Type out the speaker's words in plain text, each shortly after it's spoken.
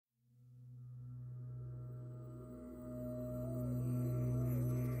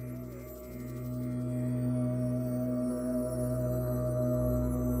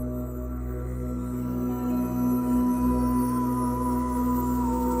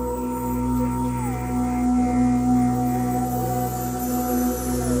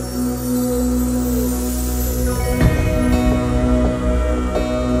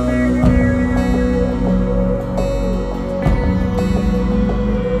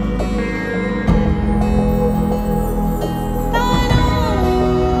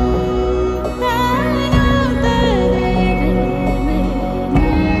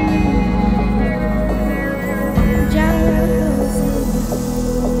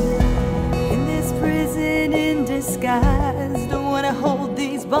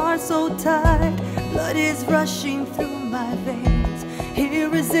tide. Blood is rushing through my veins, here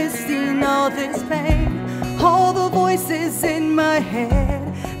resisting all this pain. All the voices in my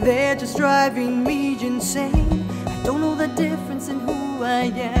head, they're just driving me insane. I don't know the difference in who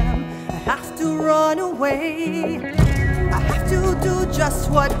I am. I have to run away. I have to do just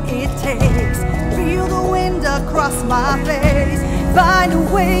what it takes. Feel the wind across my face. Find a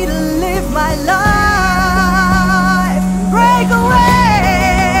way to live my life. Break away.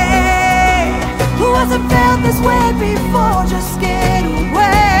 Who hasn't felt this way before? Just get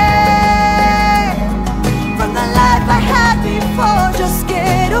away from the life I had before. Just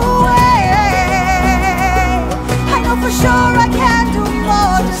get away. I know for sure I can do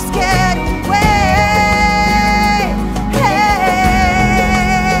more. Just get away.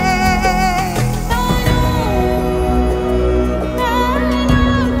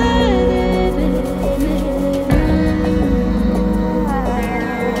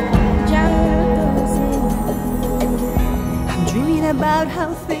 About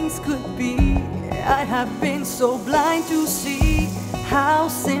how things could be. I have been so blind to see how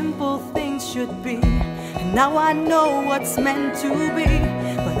simple things should be, and now I know what's meant to be.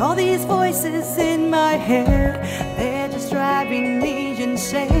 But all these voices in my head, they're just driving me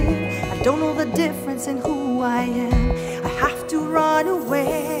insane. I don't know the difference in who I am. I have to run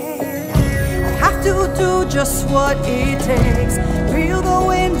away. I have to do just what it takes. Feel the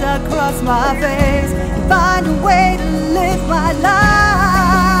wind across my face. Find a way to live my life.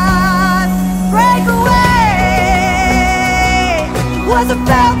 Break away. Wasn't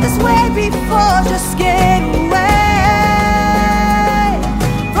felt this way before. Just get away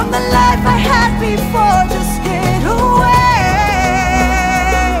from the life I had before. Just get away.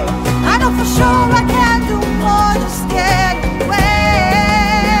 I know for sure I can do more. Just get away.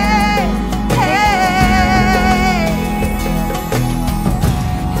 Hey.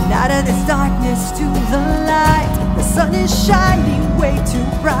 And out of this darkness to the light, the sun is shining way too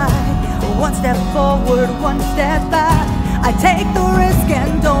bright. One step forward, one step back. I take the risk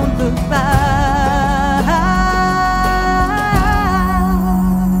and don't look back.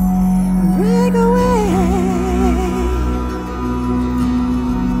 Break away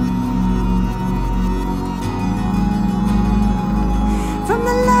from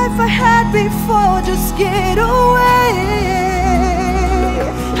the life I had before. Just get away.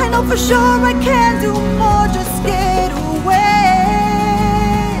 I know for sure I can do more. Just get away.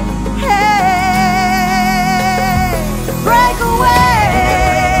 Hey, break away.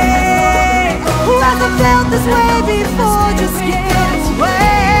 Who hasn't felt this way before? Just get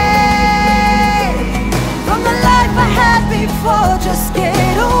away from the life I had before. Just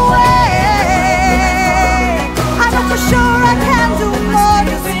get away. I know for sure I can.